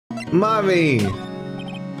Mommy!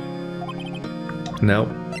 Nope.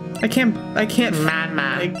 I can't like,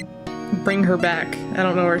 bring her back. I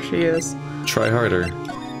don't know where she is. Try harder.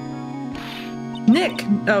 Nick!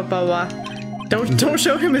 Oh, blah, blah. Don't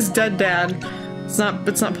show him his dead dad. It's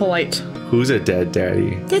not polite. Who's a dead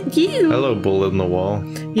daddy? That's you! Hello, bullet in the wall.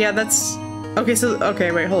 Yeah, that's...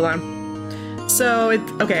 Okay, wait, hold on. So,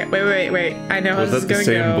 okay, wait. I know how this is gonna go. Was that the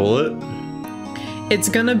same bullet? It's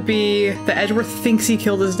gonna be that Edgeworth thinks he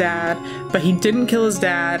killed his dad, but he didn't kill his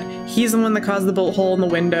dad. He's the one that caused the bullet hole in the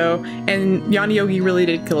window, and Yanni Yogi really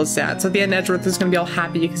did kill his dad. So at the end, Edgeworth is gonna be all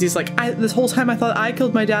happy because he's like, this whole time I thought I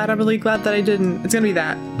killed my dad. I'm really glad that I didn't. It's gonna be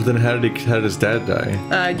that. But then how did his dad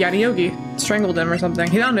die? Yanni Yogi strangled him or something.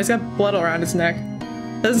 I don't know, he's got blood all around his neck.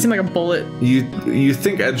 Doesn't seem like a bullet. You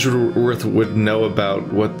think Edgeworth would know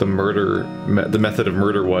about what the method of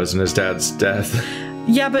murder was in his dad's death?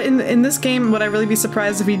 Yeah, but in this game, would I really be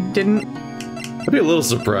surprised if he didn't? I'd be a little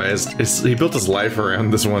surprised. He built his life around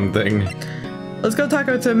this one thing. Let's go talk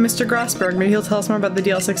to Mr. Grossberg. Maybe he'll tell us more about the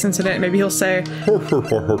DL6 incident. Maybe he'll say,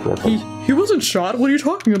 he wasn't shot. What are you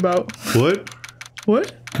talking about? What?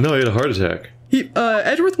 What? No, he had a heart attack.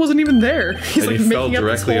 Edgeworth wasn't even there. He's like making up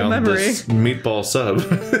this whole memory. This meatball sub.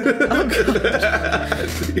 Oh god.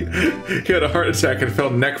 He had a heart attack and fell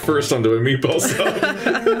neck first onto a meatball sub.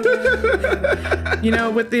 You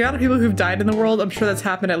know, with the amount of people who've died in the world, I'm sure that's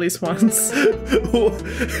happened at least once. I'm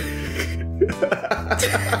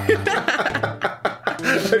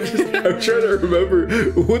trying to remember,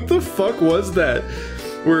 what the fuck was that?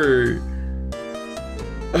 Were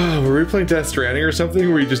we playing Death Stranding or something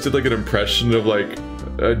where you just did like an impression of like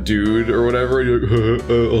a dude or whatever, and you're like,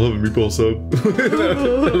 I'll have a meatball sub. I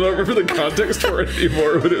don't remember the context for it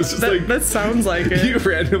anymore, but it was just like... That sounds like it. You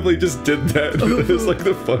randomly just did that. It was like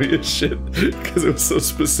the funniest shit, because it was so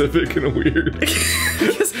specific and weird.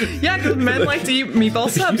 because men like to eat meatball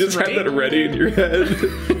subs, You just right? had that ready in your head.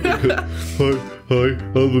 Hi,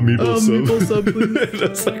 I'll have a meatball sub. Meatball sub, please. And I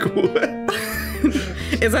was like, what?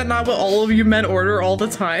 Is that not what all of you men order all the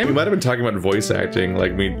time? We might have been talking about voice acting,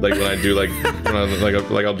 like when I do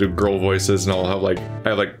I'll do girl voices, and I have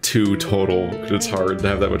like 2 total, because it's hard to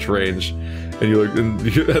have that much range. And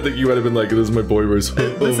I think you might have been like, this is my boy voice.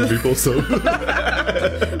 People so.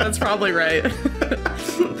 That's probably right.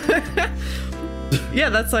 Yeah,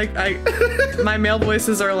 that's like my male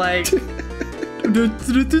voices are like, or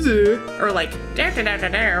like,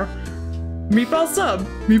 meatball sub.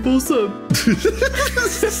 Meatball sub.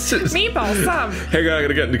 Meatball sub. Hang on, I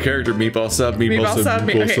gotta get into character. Meatball sub. Meatball sub.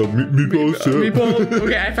 Meatball sub. Meatball sub. Meatball.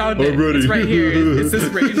 Okay, I found it. I'm ready. It's right here. It's this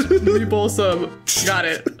range. Meatball sub. Got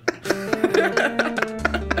it.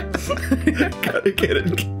 Gotta get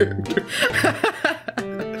in character.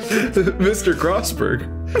 Mr. Grossberg.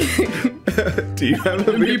 Do you have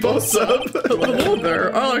a meatball sub? Hello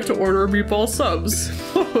there. I like to order meatball subs.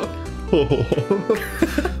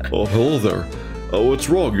 Oh, hello there. Oh, what's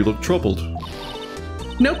wrong? You look troubled.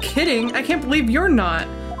 No kidding. I can't believe you're not.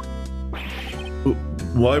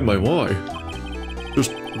 Why?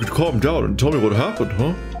 Just calm down and tell me what happened,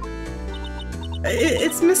 huh?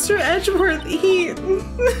 It's Mr. Edgeworth.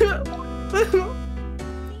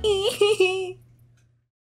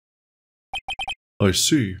 I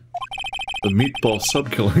see. The meatball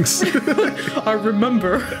sub killings. I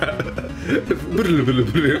remember. Another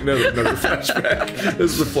flashback.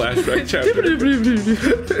 This is a flashback chapter.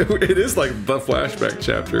 It is like the flashback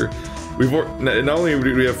chapter. Not only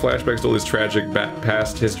do we have flashbacks to all these tragic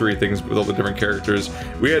past history things with all the different characters,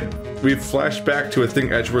 we've flashed back to a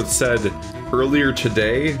thing Edgeworth said earlier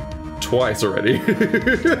today. Twice already.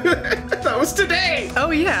 That was today. Oh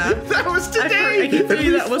yeah, that was today. I can tell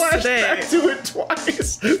you that was today. Back to it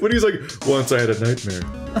twice. When he's like, once I had a nightmare.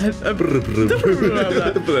 But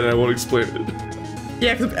then I won't explain it.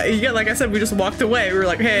 Yeah, cause, like I said, we just walked away. We were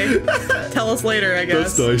like, hey, tell us later, I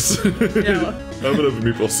guess. That's nice. Yeah. I'm gonna have a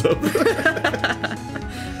meatball sub.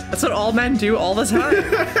 That's what all men do all the time.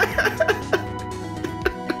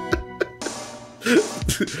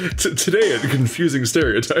 Today at Confusing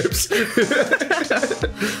Stereotypes.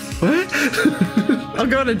 What? I'll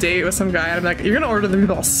go on a date with some guy and I'm like, you're gonna order the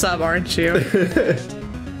meatball sub, aren't you?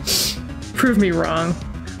 Prove me wrong.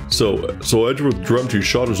 So Edgeworth dreamt he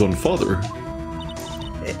shot his own father.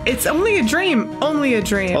 It's only a dream. Only a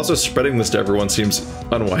dream. Also, spreading this to everyone seems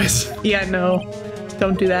unwise. Yeah, no.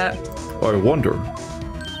 Don't do that. I wonder.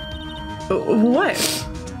 What?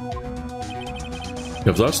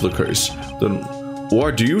 If that's the case, then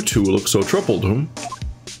why do you two look so troubled,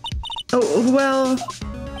 Oh, well...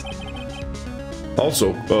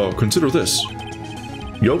 Also, consider this.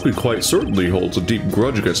 Yogi quite certainly holds a deep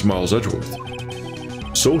grudge against Miles Edgeworth.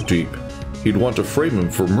 So deep he'd want to frame him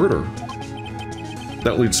for murder.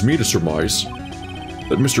 That leads me to surmise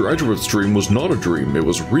that Mr. Edgeworth's dream was not a dream, it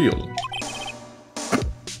was real.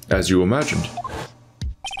 As you imagined.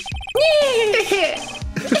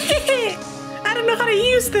 I don't know how to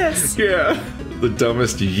use this! Yeah, the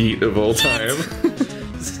dumbest yeet of all time.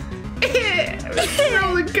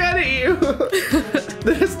 Roll a gun at you!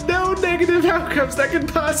 There's no negative outcomes that could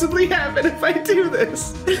possibly happen if I do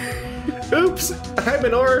this! Oops, I'm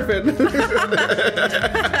an orphan.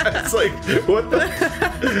 It's like,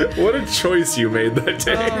 what a choice you made that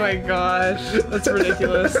day. Oh my gosh, that's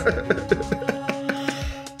ridiculous.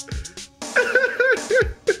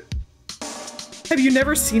 Have you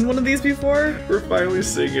never seen one of these before? We're finally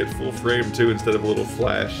seeing it full frame too, instead of a little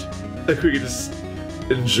flash. Like we can just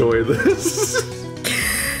enjoy this.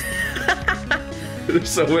 There's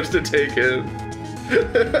so much to take in.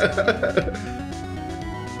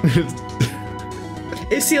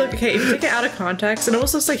 See, like, okay, if you take it out of context, it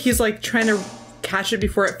almost looks like he's like trying to catch it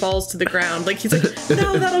before it falls to the ground. Like he's like,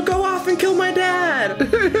 no, that'll go off and kill my dad.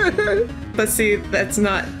 But see, that's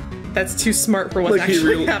too smart for what's like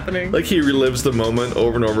actually happening. Like he relives the moment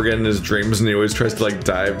over and over again in his dreams, and he always tries to like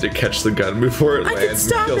dive to catch the gun before it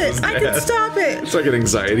lands and kills his dad. I can stop it! It's like an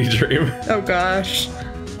anxiety dream. Oh gosh.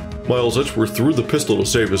 Miles Edgeworth threw the pistol to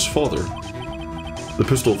save his father. The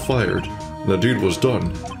pistol fired, and the deed was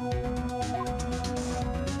done.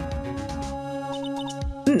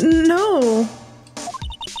 No.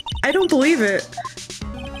 I don't believe it.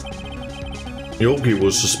 Yogi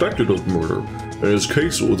was suspected of murder, and his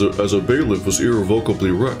case as a bailiff was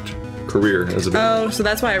irrevocably wrecked. Career as a bailiff. Oh, so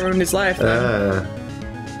that's why I ruined his life then.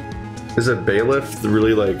 Is a bailiff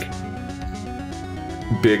really like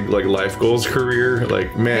big like life goals career?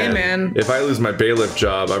 Like man, if I lose my bailiff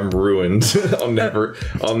job, I'm ruined. I'll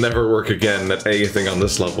never work again at anything on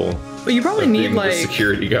this level. But you probably need like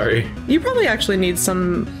security guy. You probably actually need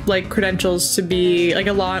some like credentials to be like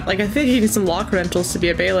a law. Like I think you need some law credentials to be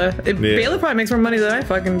a bailiff. Bailiff probably makes more money than I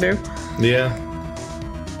fucking do. Yeah.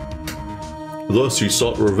 Thus he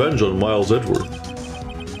sought revenge on Miles Edgeworth.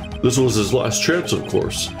 This was his last chance, of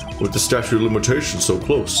course, with the statute of limitations so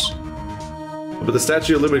close. But the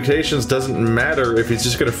statute of limitations doesn't matter if he's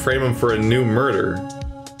just gonna frame him for a new murder.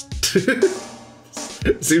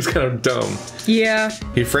 It seems kind of dumb. Yeah.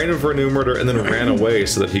 He framed him for a new murder and then ran away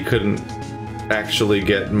so that he couldn't actually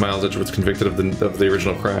get Miles Edgeworth convicted of the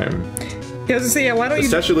original crime. Yeah, I was gonna say, yeah, why don't you... The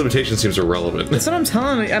statute of limitations seems irrelevant. That's what I'm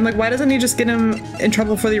telling you. I'm like, why doesn't he just get him in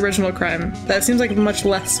trouble for the original crime? That seems like much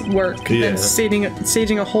less work than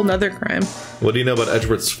staging a whole nother crime. What do you know about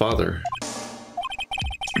Edgeworth's father?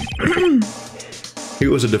 He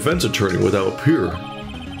was a defense attorney without peer.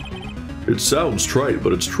 It sounds trite,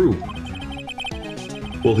 but it's true.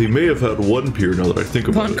 Well, he may have had one peer now that I think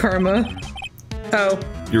about it. Von Karma. Oh.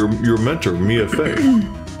 Your mentor, Mia Fey.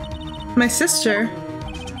 My sister.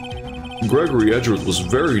 Gregory Edgeworth was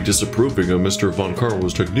very disapproving of Mr. Von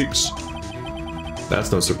Karma's techniques.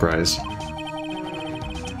 That's no surprise.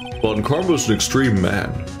 Von Karma's an extreme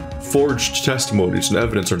man. Forged testimonies and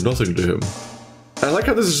evidence are nothing to him. I like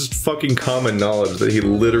how this is just fucking common knowledge that he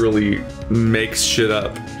literally makes shit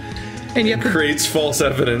up. And yet creates false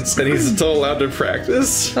evidence, and he's still allowed to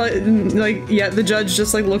practice. Like, yeah, the judge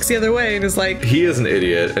just like looks the other way and is like, he is an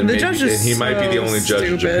idiot, and, the judge is he might be the only judge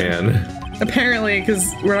in Japan. Apparently,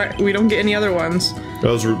 because we don't get any other ones.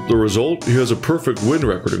 As the result, he has a perfect win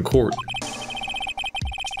record in court.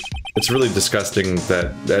 It's really disgusting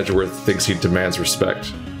that Edgeworth thinks he demands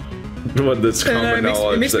respect. When it's common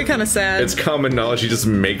knowledge. It makes me kind of sad. It's common knowledge he just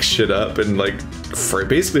makes shit up and like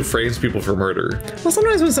basically frames people for murder. Well,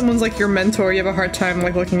 sometimes when someone's like your mentor, you have a hard time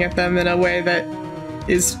like looking at them in a way that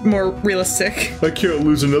is more realistic. I can't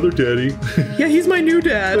lose another daddy. Yeah, he's my new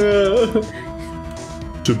dad.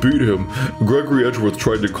 To beat him, Gregory Edgeworth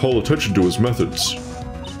tried to call attention to his methods.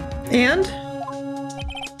 And?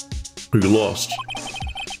 He lost.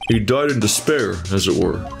 He died in despair, as it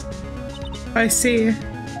were. I see.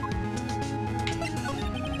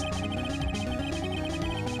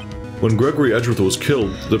 When Gregory Edgeworth was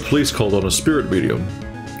killed, the police called on a spirit medium.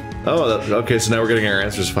 Oh, okay, so now we're getting our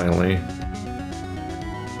answers finally.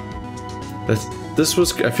 I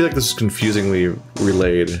feel like this is confusingly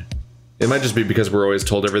relayed. It might just be because we're always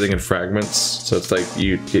told everything in fragments, so it's like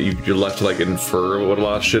you're left to like infer what a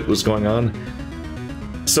lot of shit was going on.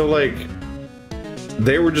 So like,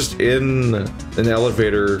 they were just in an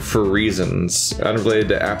elevator for reasons unrelated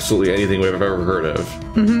to absolutely anything we've ever heard of.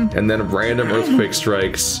 Mm-hmm. And then a random earthquake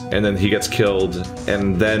strikes, and then he gets killed,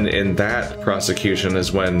 and then in that prosecution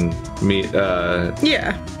is when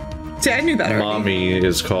yeah. See, I knew that already. Mommy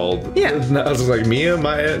is called. Yeah. I was like, Mia,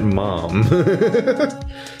 Maya, Mom.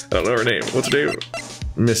 don't know her name. What's her name?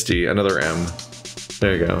 Misty, another M.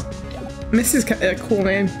 There you go. Misty's a cool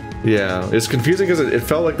name. Yeah, it's confusing because it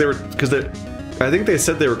felt like they were, I think they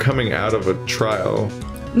said they were coming out of a trial.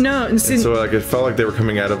 No, and so like it felt like they were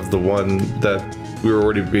coming out of the one that we were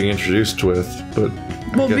already being introduced with, but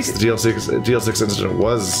I guess the DL6 incident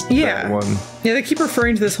was that one. Yeah, they keep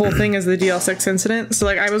referring to this whole thing as the DL6 incident. So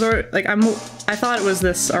like I thought it was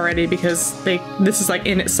this already because this is like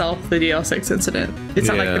in itself the DL6 incident. It's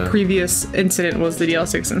not like the previous incident was the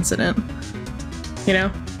DL6 incident. You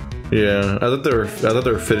know? Yeah, I thought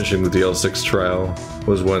they were finishing the DL6 trial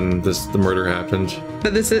was when the murder happened.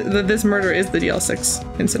 But this murder is the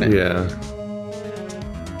DL6 incident. Yeah.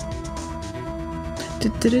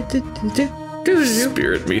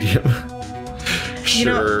 Spirit medium. Sure. You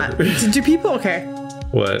know, do people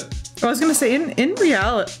What? I was gonna say in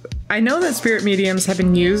reality, I know that spirit mediums have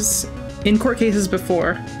been used in court cases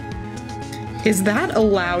before. Is that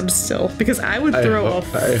allowed still? Because I would throw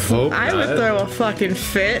a fucking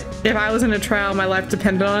fit if I was in a trial, my life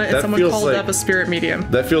depended on it, and someone called up a spirit medium.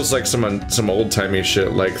 That feels like some old-timey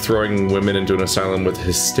shit, like throwing women into an asylum with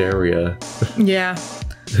hysteria. Yeah.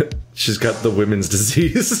 She's got the women's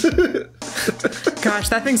disease. Gosh,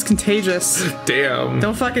 that thing's contagious. Damn.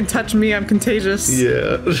 Don't fucking touch me, I'm contagious.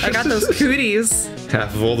 Yeah. I got those cooties.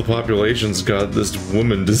 Half of all the population's got this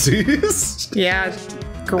woman disease. Yeah.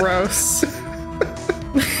 Gross.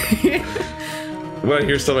 When I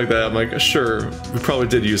hear stuff like that, I'm like, sure, we probably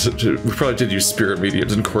did use spirit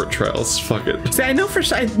mediums in court trials. Fuck it. See, I know for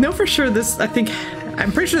sure this.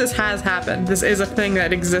 I'm pretty sure this has happened. This is a thing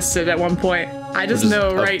that existed at one point. I just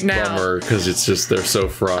know right now. Bummer, because it's just they're so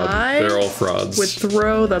fraud. They're all frauds. Would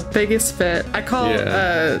throw the biggest fit.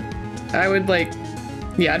 I would like.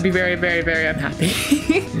 Yeah, I'd be very, very, very unhappy.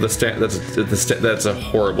 That's a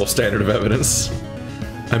horrible standard of evidence.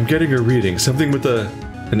 I'm getting a reading. Something with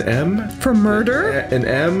an M? For murder? An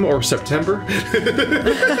M or September?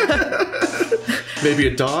 Maybe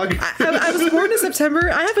a dog? I was born in September.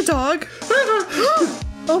 I have a dog.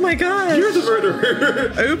 Oh my god. You're the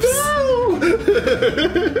murderer. Oops. No.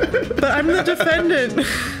 But I'm the defendant.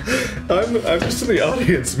 I'm just in the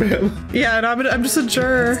audience, man. Yeah, and I'm just a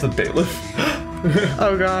juror. It's the bailiff.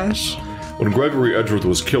 Oh gosh. When Gregory Edgeworth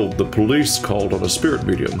was killed, the police called on a spirit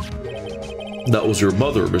medium. That was your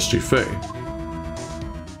mother, Misty Fay.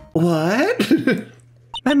 What?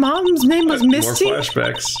 My mom's name was Misty? More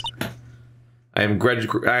flashbacks. I am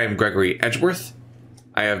Gregory Edgeworth.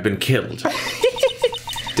 I have been killed.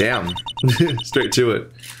 Damn. Straight to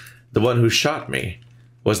it. The one who shot me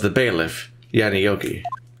was the bailiff, Yanni Yogi.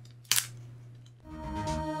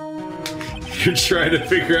 You're trying to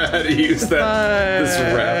figure out how to use this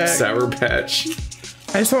wrapped Sour Patch.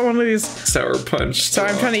 I just want one of these Sour Punch straw.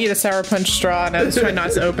 So I'm trying to eat a Sour Punch straw, and I was trying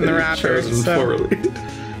not to open the wrapper. Poorly.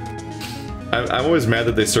 I'm always mad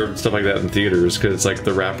that they serve stuff like that in theaters, because it's like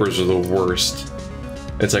the wrappers are the worst.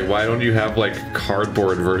 It's like, why don't you have like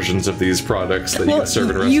cardboard versions of these products that you can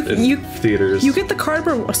serve in theaters? You get the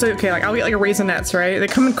cardboard. So okay, like I'll get like a Raisinets, right? They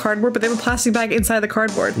come in cardboard, but they have a plastic bag inside the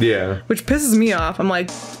cardboard. Yeah. Which pisses me off. I'm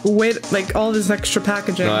like, wait, like all this extra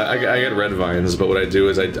packaging. No, I get Red Vines, but what I do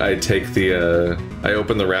is I take the I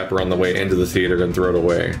open the wrapper on the way into the theater and throw it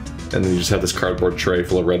away, and then you just have this cardboard tray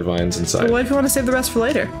full of Red Vines inside. Well, what if you want to save the rest for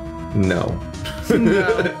later? No.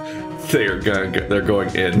 No. They're going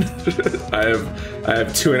in. I have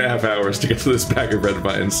 2.5 hours to get to this bag of Red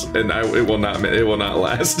Vines, and it will not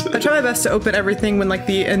last. I try my best to open everything when like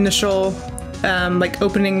the initial like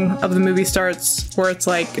opening of the movie starts, where it's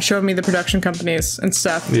like showing me the production companies and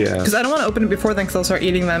stuff. Yeah. Because I don't want to open it before then, because I'll start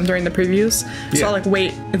eating them during the previews. So I'll like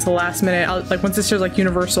wait until the last minute. I'll like once it shows like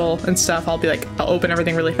Universal and stuff, I'll open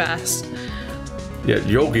everything really fast. Yet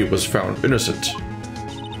Yogi was found innocent.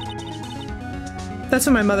 That's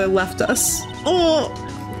when my mother left us. Oh,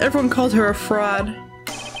 everyone called her a fraud.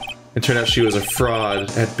 It turned out she was a fraud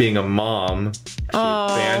at being a mom. She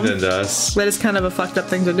abandoned us. That is kind of a fucked up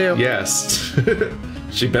thing to do. Yes.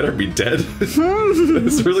 She better be dead. It's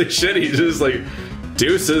really shitty. Just like,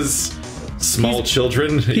 deuces, small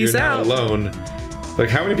children, you're now alone. Like,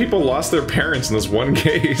 how many people lost their parents in this one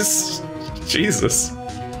case? Jesus.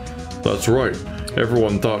 That's right.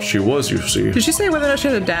 Everyone thought she was, you see. Did she say whether or not she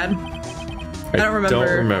had a dad? I don't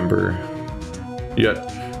remember. Yet,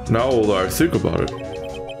 now that I think about it,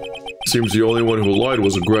 seems the only one who lied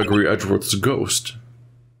was Gregory Edgeworth's ghost.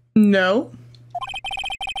 No.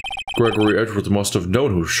 Gregory Edgeworth must have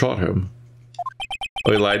known who shot him.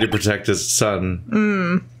 Oh, he lied to protect his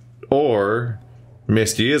son. Or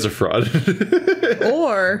Misty is a fraud.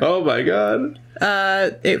 Or oh my god.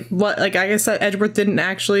 Like I guess that Edgeworth didn't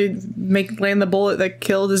actually land the bullet that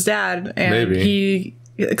killed his dad, and he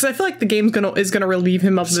Because I feel like the game's is gonna relieve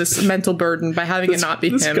him of this mental burden by having it not be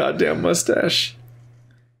this him. Goddamn mustache.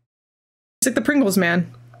 He's like the Pringles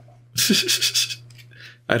man.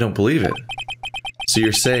 I don't believe it. So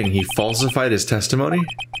you're saying he falsified his testimony?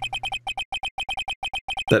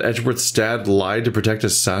 That Edgeworth's dad lied to protect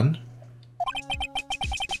his son?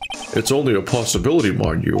 It's only a possibility,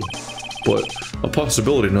 mind you, but a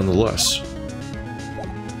possibility nonetheless.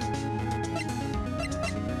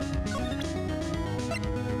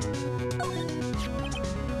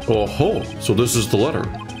 Oh, so this is the letter.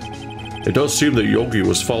 It does seem that Yogi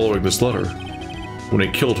was following this letter when he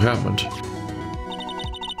killed Hammond.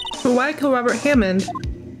 But why kill Robert Hammond?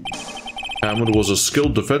 Hammond was a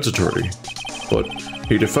skilled defense attorney, but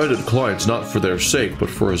he defended clients not for their sake, but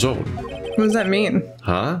for his own. What does that mean?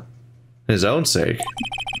 Huh? His own sake?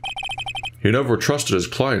 He never trusted his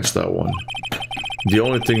clients, that one. The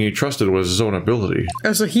only thing he trusted was his own ability.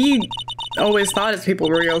 Oh, so he always thought his people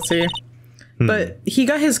were guilty. But he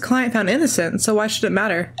got his client found innocent, so why should it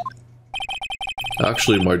matter?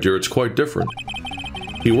 Actually, my dear, it's quite different.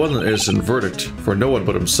 He won an innocent verdict for no one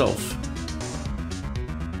but himself.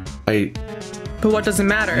 But what does it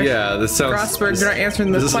matter? Yeah, this sounds... Grossberg, you're not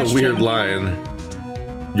answering the question. This is a weird line.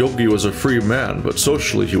 Yogi was a free man, but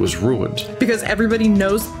socially he was ruined. Because everybody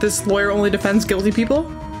knows this lawyer only defends guilty people?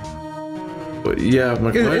 But yeah, I'm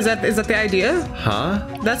like, is that the idea?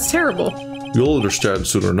 Huh? That's terrible. You'll understand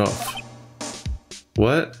soon enough.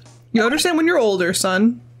 What? You understand when you're older,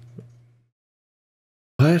 son.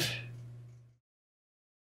 What?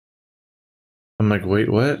 I'm like, wait,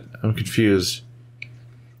 what? I'm confused.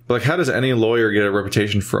 Like, how does any lawyer get a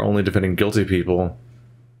reputation for only defending guilty people?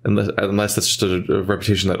 Unless that's just a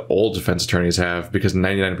reputation that all defense attorneys have, because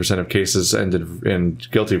 99% of cases ended in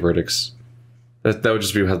guilty verdicts. That would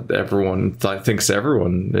just be how everyone thinks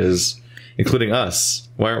everyone is, including us.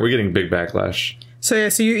 Why aren't we getting big backlash? So yeah,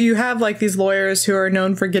 so you have like these lawyers who are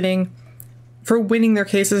known for winning their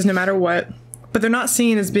cases no matter what, but they're not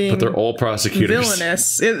seen as being. But they're all prosecutors.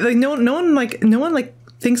 Villainous. No one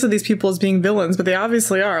thinks of these people as being villains, but they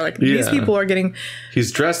obviously are. Like these people are getting.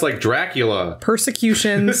 He's dressed like Dracula.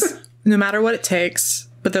 Persecutions, no matter what it takes,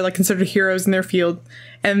 but they're like considered heroes in their field.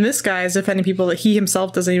 And this guy is defending people that he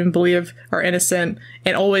himself doesn't even believe are innocent,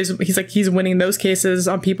 and always he's winning those cases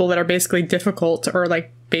on people that are basically difficult or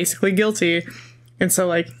like basically guilty. And so,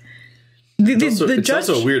 like, it's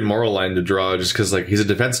also a weird moral line to draw, just because, like, he's a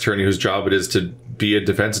defense attorney whose job it is to be a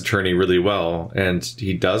defense attorney really well, and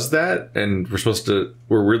he does that, and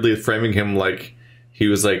we're really framing him like he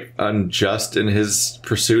was, like, unjust in his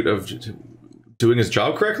pursuit of doing his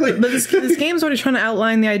job correctly. But this game's already trying to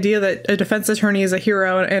outline the idea that a defense attorney is a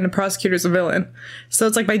hero and a prosecutor is a villain. So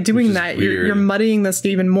it's like by doing that, you're muddying this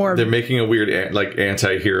even more. They're making a weird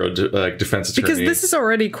anti-hero defense attorney. Because this is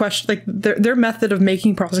already like their method of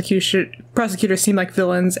making prosecutors seem like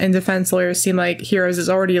villains and defense lawyers seem like heroes is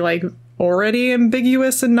already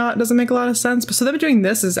ambiguous and doesn't make a lot of sense. But so them doing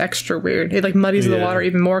this is extra weird. It like muddies the water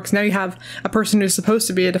even more, because now you have a person who's supposed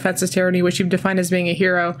to be a defense attorney, which you've defined as being a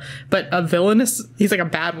hero, but a villainous. He's like a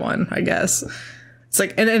bad one, I guess. It's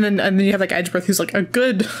like and then you have like Edgeworth, who's like a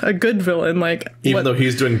good villain, like even though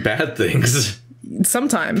he's doing bad things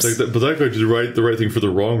sometimes. It's like but that guy did the right thing for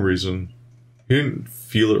the wrong reason. He didn't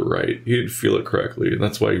feel it right. He didn't feel it correctly, and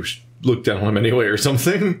that's why you looked down on him anyway or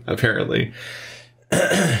something. Apparently.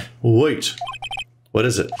 Wait, what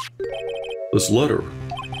is it? This letter.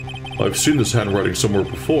 I've seen this handwriting somewhere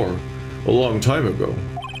before, a long time ago.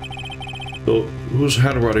 Though, whose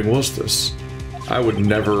handwriting was this? I would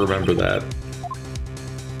never remember that.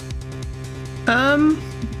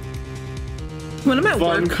 When I'm at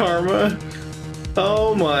Von work. Karma?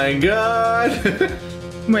 Oh my god!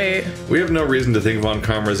 Wait. We have no reason to think Von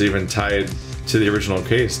Karma is even tied to the original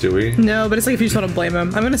case, do we? No, but it's like if you just want to blame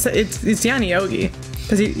him. I'm gonna say it's Yanni Yogi.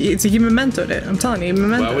 Because he mementoed it. I'm telling you, he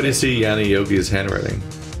mementoed it. Why would he see Yanni Yogi's handwriting?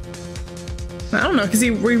 I don't know, because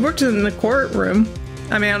we worked in the courtroom.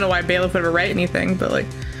 I mean, I don't know why bailiff would ever write anything, but like,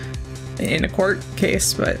 in a court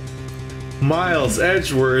case, but... Miles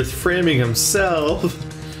Edgeworth framing himself.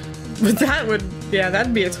 But that would, yeah,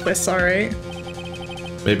 that'd be a twist, alright.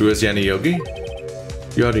 Maybe it was Yanni Yogi?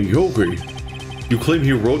 Yanni Yogi? You claim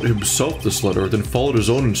he wrote himself this letter, then followed his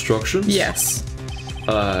own instructions? Yes.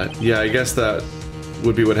 Yeah, I guess that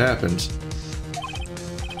would be what happened.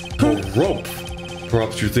 A rope.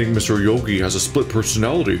 Perhaps you think Mr. Yogi has a split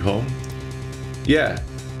personality, huh? Yeah.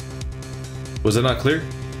 Was that not clear?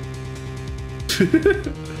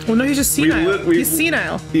 Well, no, he's just senile. He's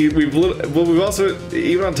senile. We've also,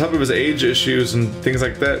 even on top of his age issues and things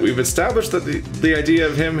like that, we've established that the idea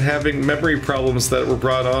of him having memory problems that were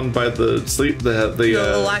brought on by the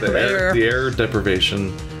lack of air, the air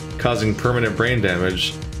deprivation, causing permanent brain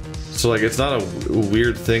damage. So like, it's not a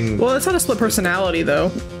weird thing. Well, it's not a split personality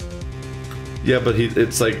though. Yeah, but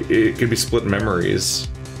it's like it could be split memories,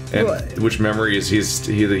 and which memories he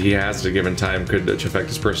has at a given time could affect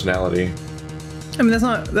his personality. I mean, that's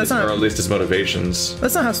not, or at least his motivations.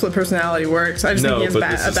 That's not how split personality works. I just think he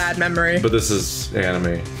has a bad memory. But this is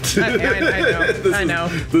anime. I know.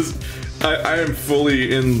 I am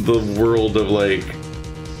fully in the world of like,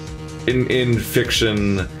 in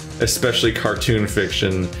fiction, especially cartoon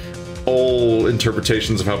fiction, all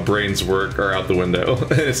interpretations of how brains work are out the window.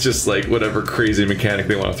 It's just like whatever crazy mechanic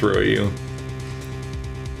they want to throw at you.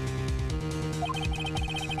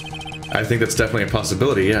 I think that's definitely a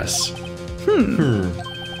possibility, yes.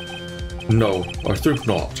 No, I think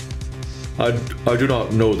not. I do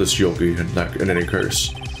not know this yogi in any case.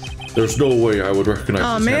 There's no way I would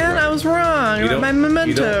recognize this man, I was wrong. My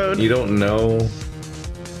memento. You don't know?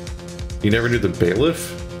 You never knew the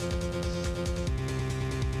bailiff?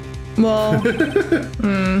 Well...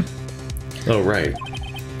 Oh, right.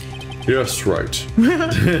 Yes, right.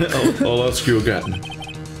 I'll ask you again.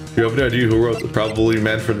 You have any idea who wrote it? Probably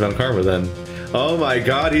Manfred von Karma, then. Oh my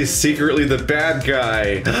god, he's secretly the bad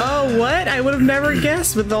guy. Oh, what? I would have never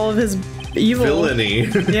guessed with all of his evil... Villainy.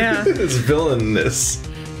 Yeah. His villainness.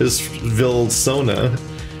 His villain-sona.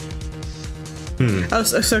 Oh,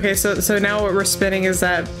 so now what we're spinning is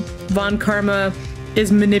that Von Karma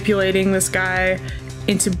is manipulating this guy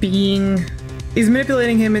into being... He's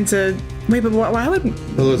manipulating him into... Wait, but why would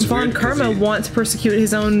Von Karma want to persecute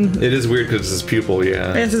his own... It is weird because it's his pupil,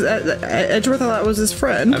 yeah. Edgeworth, I thought, was his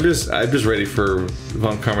friend. I'm just ready for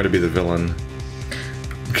Von Karma to be the villain.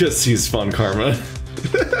 Because he's Von Karma.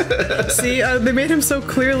 See, they made him so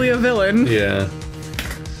clearly a villain. Yeah.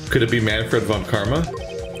 Could it be Manfred von Karma?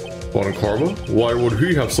 Von Karma? Why would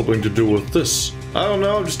he have something to do with this? I don't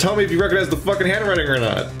know, just tell me if you recognize the fucking handwriting or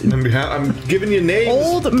not. I'm giving you names.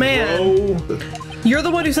 Old man. Bro. You're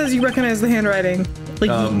the one who says you recognize the handwriting.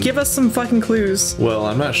 Like, give us some fucking clues. Well,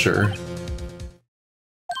 I'm not sure.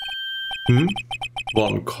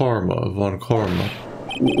 Von Karma.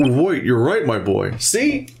 Wait, you're right, my boy.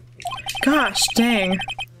 See? Gosh, dang.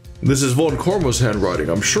 This is Von Karma's handwriting,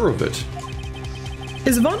 I'm sure of it.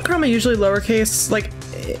 Is Von Karma usually lowercase? Like,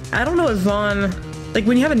 I don't know if Von... Like,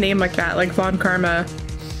 when you have a name like that, like Von Karma...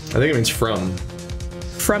 I think it means from.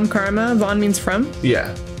 From Karma? Von means from?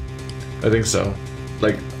 Yeah. I think so.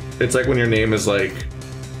 Like, it's like when your name is like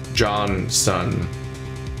John Son.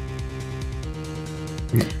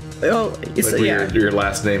 Oh, it's, like yeah. Your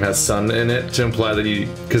last name has son in it to imply that you,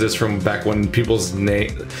 because it's from back when people's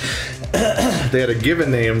name, they had a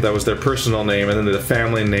given name that was their personal name, and then the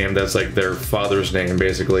family name that's like their father's name,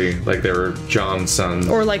 basically, like they were John's son,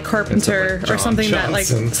 or like Carpenter, like or something Johnson. That like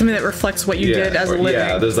something that reflects what you did as a living.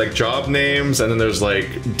 Yeah, there's like job names, and then there's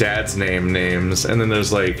like dad's names, and then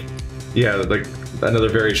there's like, yeah, like another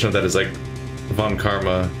variation of that is like Von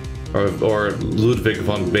Karma. Or Ludwig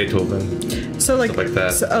von Beethoven. So like, stuff like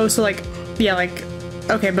that. So like, yeah, like,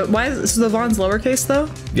 okay, but why is so the Von's lowercase though?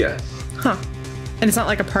 Yeah. Huh. And it's not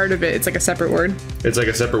like a part of it, it's like a separate word. It's like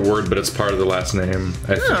a separate word, but it's part of the last name,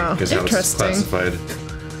 I think, is how it's classified.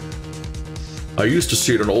 I used to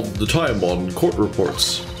see it all the time on court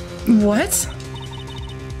reports. What?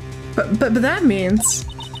 But that means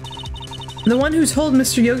the one who told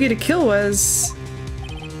Mr. Yogi to kill was...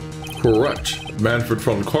 Correct. Manfred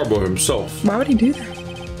von Karma himself. Why would he do that?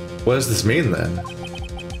 What does this mean then?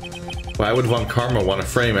 Why would von Karma want to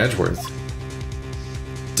frame Edgeworth?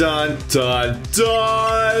 Dun dun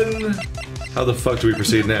dun! How the fuck do we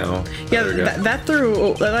proceed now? Yeah,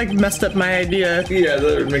 that like messed up my idea. Yeah,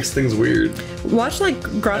 that makes things weird. Watch like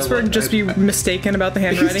Grossberg just be mistaken about the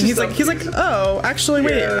handwriting. He's like, oh, actually,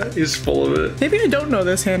 wait. Yeah, he's full of it. Maybe I don't know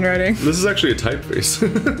this handwriting. This is actually a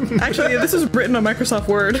typeface. Actually, this is written on Microsoft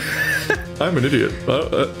Word. I'm an idiot.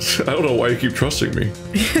 I don't know why you keep trusting me.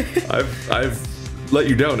 I've let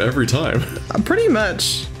you down every time. Pretty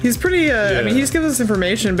much. He's pretty, yeah. I mean, he just gives us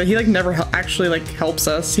information, but he, like, never actually, like, helps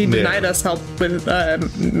us. He denied us help with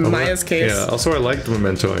Maya's case. Yeah, also I liked the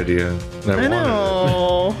Memento idea. I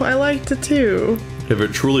know. I liked it, too. If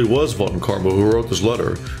it truly was Von Karma who wrote this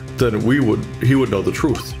letter, then he would know the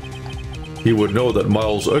truth. He would know that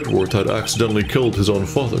Miles Edgeworth had accidentally killed his own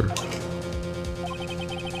father.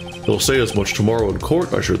 He'll say as much tomorrow in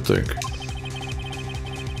court, I should think.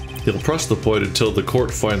 He'll press the point until the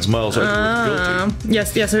court finds Miles Edgeworth guilty.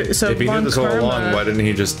 Yes, so if he knew this all along, why didn't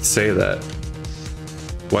he just say that?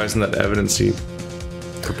 Why isn't that evidence he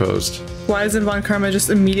proposed? Why isn't Von Karma just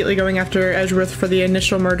immediately going after Edgeworth for the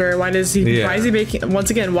initial murder? Why does he? Yeah. Why is he making? Once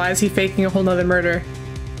again, why is he faking a whole nother murder?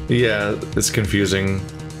 Yeah, it's confusing.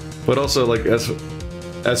 But also, like, as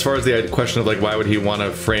far as the question of, like, why would he want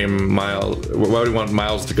to frame Miles? Why would he want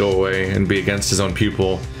Miles to go away and be against his own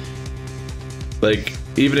pupil? Like,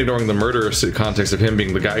 even ignoring the murder context of him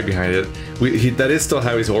being the guy behind it, that is still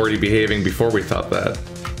how he's already behaving before we thought that.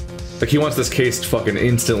 Like, he wants this case fucking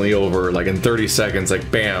instantly over, like in 30 seconds, like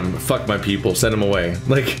bam, fuck my people, send him away.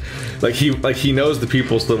 Like he knows his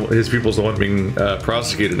people's the one being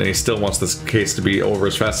prosecuted, and he still wants this case to be over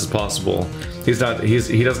as fast as possible. He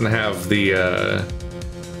doesn't have the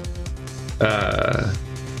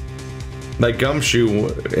like Gumshoe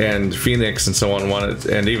and Phoenix and so on wanted,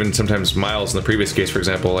 and even sometimes Miles in the previous case, for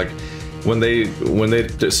example, like when they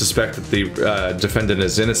suspect that the defendant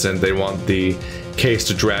is innocent, they want the case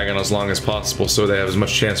to drag on as long as possible so they have as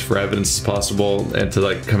much chance for evidence as possible and to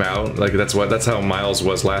like come out. Like that's how Miles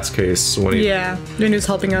was last case when he was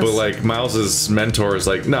helping us. But like Miles's mentor is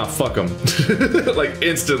like, nah, fuck him. Like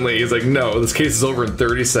instantly he's like, no, this case is over in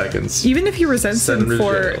 30 seconds. Even if he resents him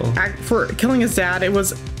for killing his dad, it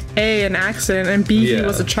was A, an accident, and B, he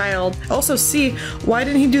was a child. Also C, why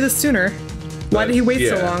didn't he do this sooner? Why did he wait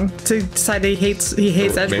so long to decide that he hates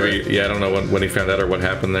Edgeworth? Maybe, I don't know when he found out or what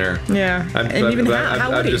happened there. Yeah, I'm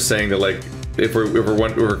just saying that, like, if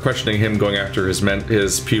we're questioning him going after his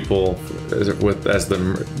pupil as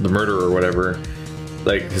the murderer or whatever,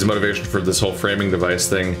 like his motivation for this whole framing device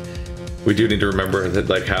thing, we do need to remember that,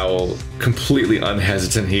 like, how completely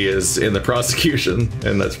unhesitant he is in the prosecution,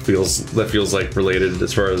 and that feels like related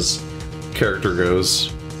as far as character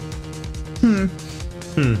goes.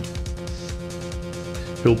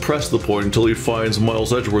 He'll press the point until he finds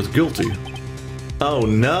Miles Edgeworth guilty. Oh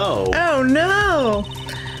no! Oh no!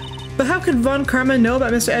 But how could Von Karma know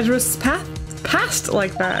about Mr. Edgeworth's past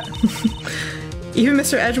like that? Even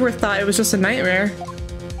Mr. Edgeworth thought it was just a nightmare.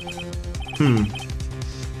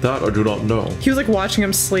 That I do not know. He was like watching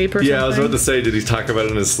him sleep or something. Yeah, I was about to say, did he talk about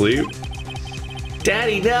it in his sleep?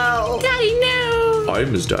 Daddy, no! Daddy, no!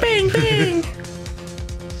 I'm his daddy. Bang, bang!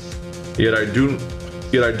 Yet I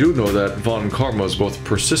do know that Von Karma is both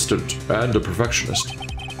persistent and a perfectionist.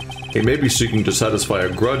 He may be seeking to satisfy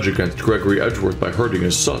a grudge against Gregory Edgeworth by hurting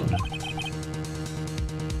his son.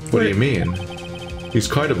 What do you mean? He's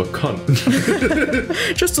kind of a cunt.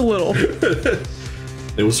 Just a little.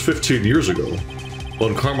 It was 15 years ago.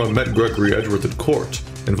 Von Karma met Gregory Edgeworth in court,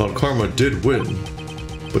 and Von Karma did win.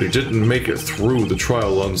 But he didn't make it through the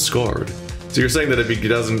trial unscarred. So you're saying that if he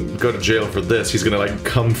doesn't go to jail for this, he's gonna, like,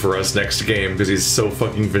 come for us next game because he's so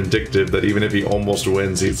fucking vindictive that even if he almost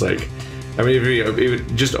wins, he's like... I mean,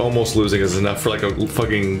 if just almost losing is enough for, like, a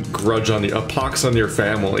fucking grudge on you, a pox on your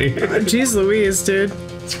family. Jeez Louise, dude.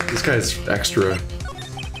 This guy's extra.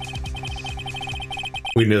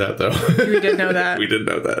 We knew that, though. We did know that. We did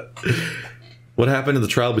know that. What happened in the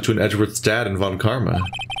trial between Edgeworth's dad and Von Karma?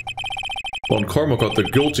 Von Karma got the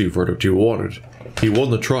guilty verdict he wanted. He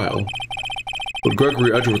won the trial. But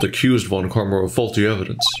Gregory Edgeworth accused Von Karma of faulty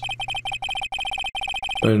evidence.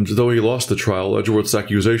 And though he lost the trial, Edgeworth's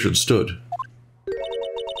accusation stood.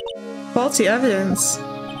 Faulty evidence?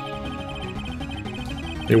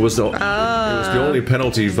 It was the only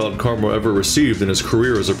penalty Von Karma ever received in his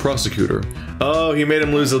career as a prosecutor. Oh, he made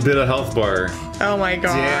him lose a bit of health bar. Oh my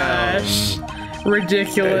gosh. Damn.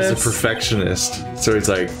 Ridiculous. He's a perfectionist. So he's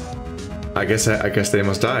like, I guess they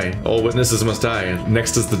must die. All witnesses must die.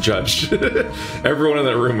 Next is the judge. Everyone in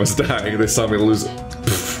that room must die. They saw me lose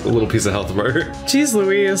a little piece of health bar. Jeez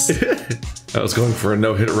Louise. I was going for a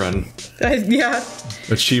no-hit run. Yeah.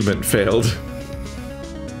 Achievement failed.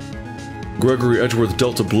 Gregory Edgeworth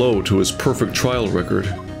dealt a blow to his perfect trial record.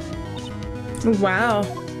 Wow.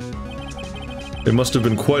 It must have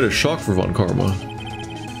been quite a shock for Von Karma.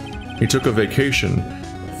 He took a vacation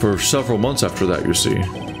for several months after that, you see.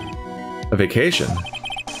 A vacation?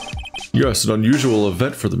 Yes, an unusual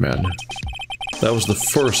event for the man. That was the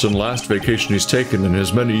first and last vacation he's taken in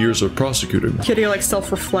his many years of prosecuting. Could he, like,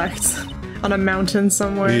 self-reflect on a mountain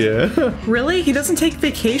somewhere? Yeah. Really? He doesn't take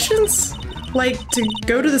vacations? Like, to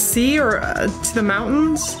go to the sea or to the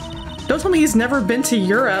mountains? Don't tell me he's never been to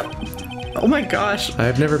Europe. Oh my gosh.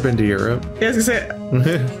 I've never been to Europe. Yeah, I was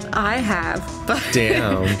gonna say, I have.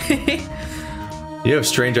 Damn. You have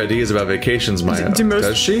strange ideas about vacations, Maya.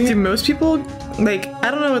 Does she? Do most people, like,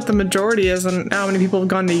 I don't know what the majority is and how many people have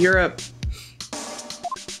gone to Europe.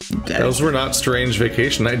 Those were not strange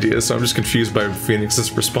vacation ideas, so I'm just confused by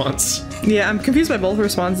Phoenix's response. Yeah, I'm confused by both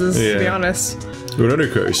responses, to be honest. In any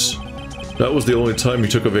case, that was the only time he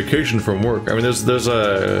took a vacation from work. I mean, there's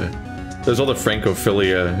a There's all the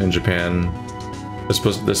Francophilia in Japan. There's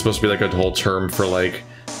supposed to be like a whole term for like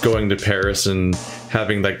going to Paris and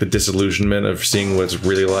having like the disillusionment of seeing what it's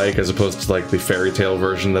really like, as opposed to like the fairy tale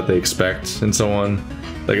version that they expect and so on.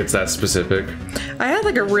 Like, it's that specific. I had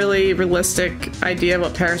like a really realistic idea of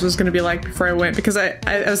what Paris was going to be like before I went, because I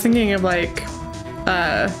was thinking of like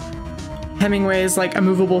Hemingway's like A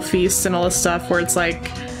Movable Feast and all this stuff, where it's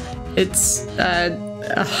like it's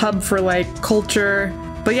a hub for like culture,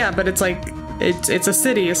 but yeah, but it's like it's a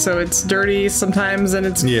city, so it's dirty sometimes and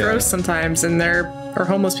it's gross sometimes, and there are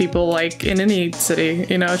homeless people like in any city,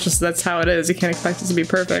 you know. It's just, that's how it is. You can't expect it to be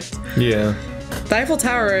perfect. Yeah. The Eiffel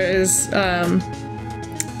Tower is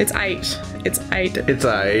it's aight. It's aight. It's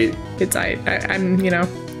aight. It's aight. I'm, you know,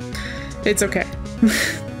 it's okay.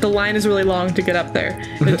 The line is really long to get up there,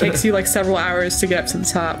 and it takes you like several hours to get up to the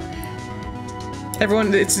top.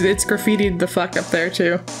 Everyone, it's graffitied the fuck up there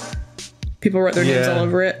too. People wrote their names all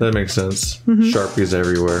over it. That makes sense. Sharpies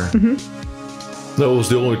everywhere. That was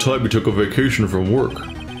the only time he took a vacation from work.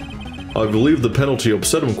 I believe the penalty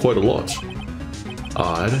upset him quite a lot.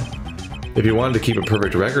 Odd. If he wanted to keep a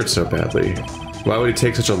perfect record so badly, why would he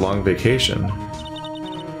take such a long vacation?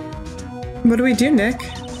 What do we do, Nick?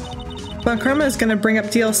 Bon Karma is gonna bring up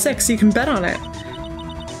DL6, so you can bet on it.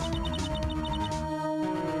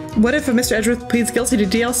 What if Mr. Edgeworth pleads guilty to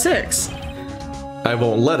DL6? I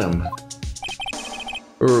won't let him.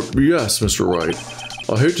 Yes, Mr. Wright.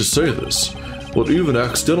 I hate to say this, but even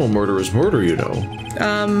accidental murder is murder, you know.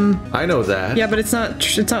 I know that. Yeah, but it's not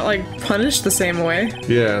like punished the same way.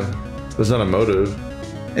 Yeah, there's not a motive.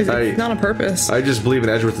 It's not on purpose. I just believe in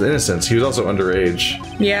Edgeworth's innocence. He was also underage.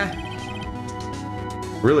 Yeah.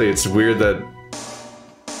 Really, it's weird that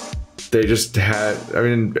they just had... I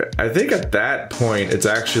mean, I think at that point, it's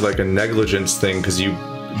actually like a negligence thing, because you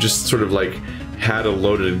just sort of like had a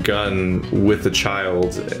loaded gun with the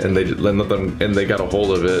child, and they let them, and they got a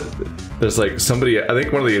hold of it. There's like somebody, I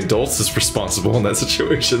think one of the adults is responsible in that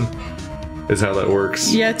situation, is how that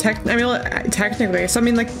works. Yeah, technically. So I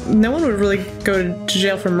mean, like, no one would really go to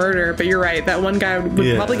jail for murder, but you're right, that one guy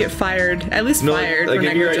would probably get fired, at least fired for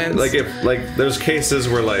negligence. Like there's cases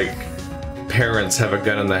where like parents have a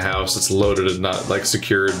gun in the house that's loaded and not like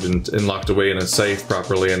secured and locked away in a safe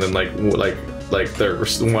properly, and then like one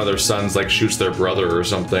of their sons like shoots their brother or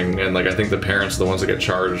something, and like I think the parents are the ones that get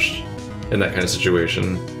charged in that kind of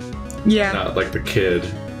situation. Yeah. Not like the kid.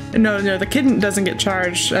 No, the kid doesn't get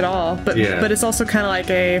charged at all, but it's also kind of like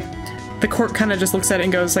the court kind of just looks at it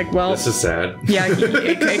and goes like, well, this is sad. Yeah,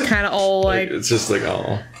 it kind of all like it's just like,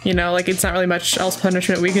 oh, you know, like it's not really much else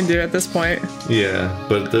punishment we can do at this point. Yeah,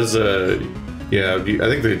 but there's I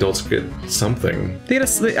think the adults get something. I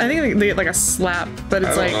think they get like a slap, but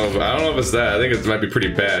it's I don't know if it's that. I think it might be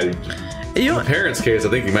pretty bad. In the parents' case, I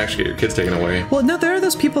think you might actually get your kids taken away. Well, no, there are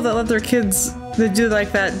those people that let their kids, they do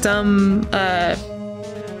like that dumb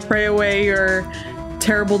pray away or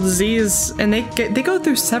terrible disease, and they go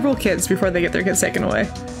through several kids before they get their kids taken away.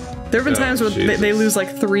 There have been times where they lose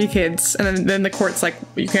like 3 kids, and then the court's like,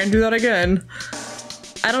 you can't do that again.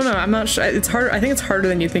 I don't know. I'm not sure. It's harder. I think it's harder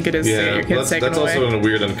than you think it is to get your kids taken away. That's also in a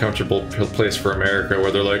weird, uncomfortable place for America,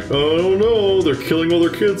 where they're like, oh no, they're killing all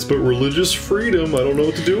their kids, but religious freedom, I don't know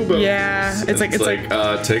what to do about it. Yeah, it's like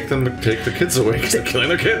take the kids away because they're killing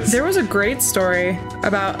their kids. There was a great story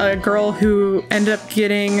about a girl who ended up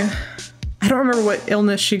getting, I don't remember what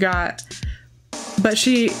illness she got, but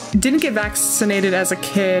she didn't get vaccinated as a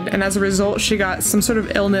kid, and as a result she got some sort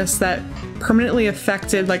of illness that permanently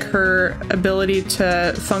affected like her ability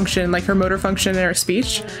to function, like her motor function and her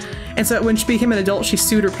speech. And so when she became an adult, she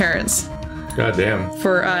sued her parents. God damn.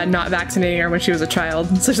 For not vaccinating her when she was a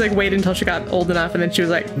child. So she like waited until she got old enough, and then she was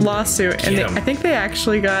like, lawsuit. And I think they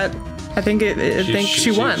actually got, I think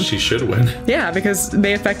she won. She should win. Yeah, because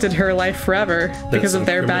they affected her life forever because of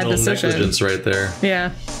their bad decision. Negligence right there.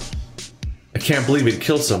 Yeah. I can't believe he'd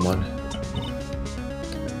killed someone.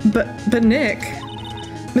 But Nick,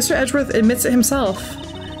 Mr. Edgeworth admits it himself.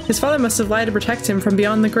 His father must have lied to protect him from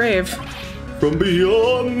beyond the grave. From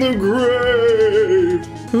beyond the grave!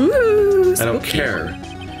 Ooh, I don't care.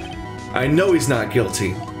 I know he's not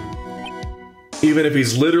guilty. Even if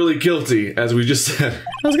he's literally guilty, as we just said.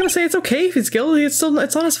 I was gonna say, it's okay if he's guilty. It's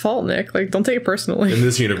not his fault, Nick. Like, don't take it personally. In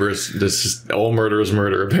this universe, all murder is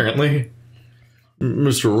murder, apparently.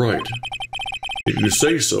 Mr. Wright, if you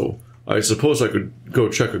say so, I suppose I could go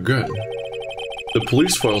check again. The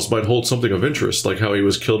police files might hold something of interest, like how he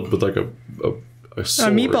was killed with like a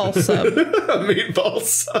sword. A meatball sub. A meatball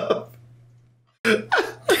sub.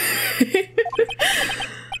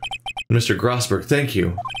 Mr. Grossberg, thank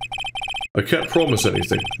you. I can't promise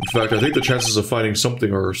anything. In fact, I think the chances of finding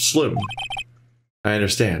something are slim. I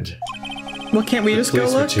understand. Well, can't we just go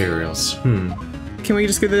police look? materials. Can we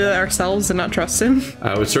just go there ourselves and not trust him?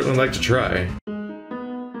 I would certainly like to try.